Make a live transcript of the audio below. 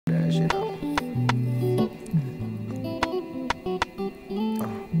that shit out.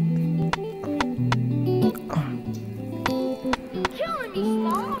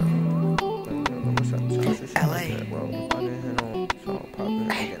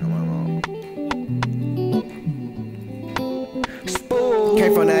 Spook.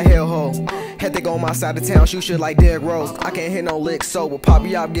 Came from that hellhole. Had to go on my side of town, shoot shit like Derrick Rose. I can't hit no licks, so we'll pop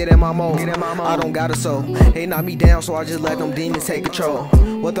you up, get in my mode. I don't got a soul. They knock me down, so I just let them demons take control.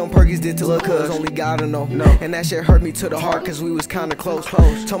 What them perkies did to look cuz, only God know. And that shit hurt me to the heart, cause we was kinda close.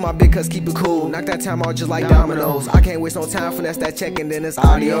 Told my big cuz keep it cool, knock that time out just like dominoes. I can't waste no time, finesse that check and then it's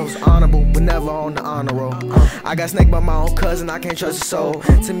adios. Honorable, but never on the honor roll. I got snaked by my own cousin, I can't trust a soul.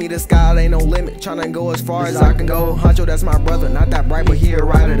 To me the sky ain't no limit, tryna go as far as I can go. Huncho, that's my brother, not that bright, but he a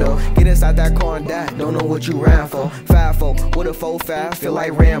rider though. Get inside that car and die, don't know what you ran for. 5-4, with a 4-5, feel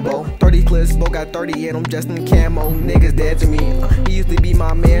like Rambo. 30 clips, Spook got 30 in them, just in camo. Niggas dead to me, he used to be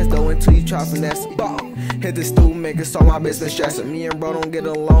my mans though, until you try finesse. Hit the stool, make it so my bitch been stressing. Me and bro don't get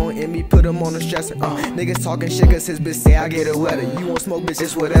along, and me put him on the stressor. Niggas talking shit cause his bitch say I get it wetter. You want smoke, bitch,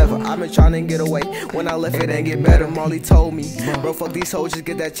 it's whatever. I been trying to get away, when I left it ain't get better. Molly told me, bro, fuck these hoes, just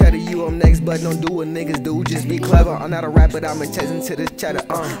get that cheddar. You up next, but don't do what niggas do, just be clever. I'm not a rapper, but I'm chasing to this cheddar.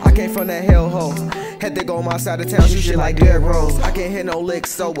 I came from that hellhole, had to go on my side of town, shoot shit like Derrick Rose. I can't hit no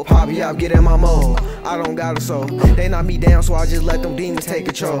licks, sober, pop you up, get in my mode. I don't got a soul, they knock me down, so I just let them demons take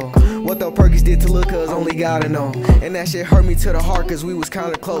control. What the perkies did to look cuz, only God know. And that shit hurt me to the heart, cause we was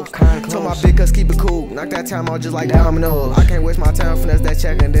kinda close. Told my big cuz keep it cool, knock that time out just like dominoes. I can't waste my time, finesse that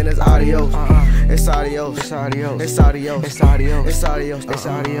check and then it's adios. It's adios, it's adios, it's adios, it's adios, it's adios, it's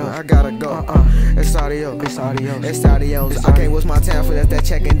adios. I gotta go. It's adios, it's adios, it's adios. I can't waste my time, finesse that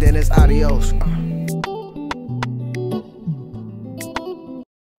check and then it's adios.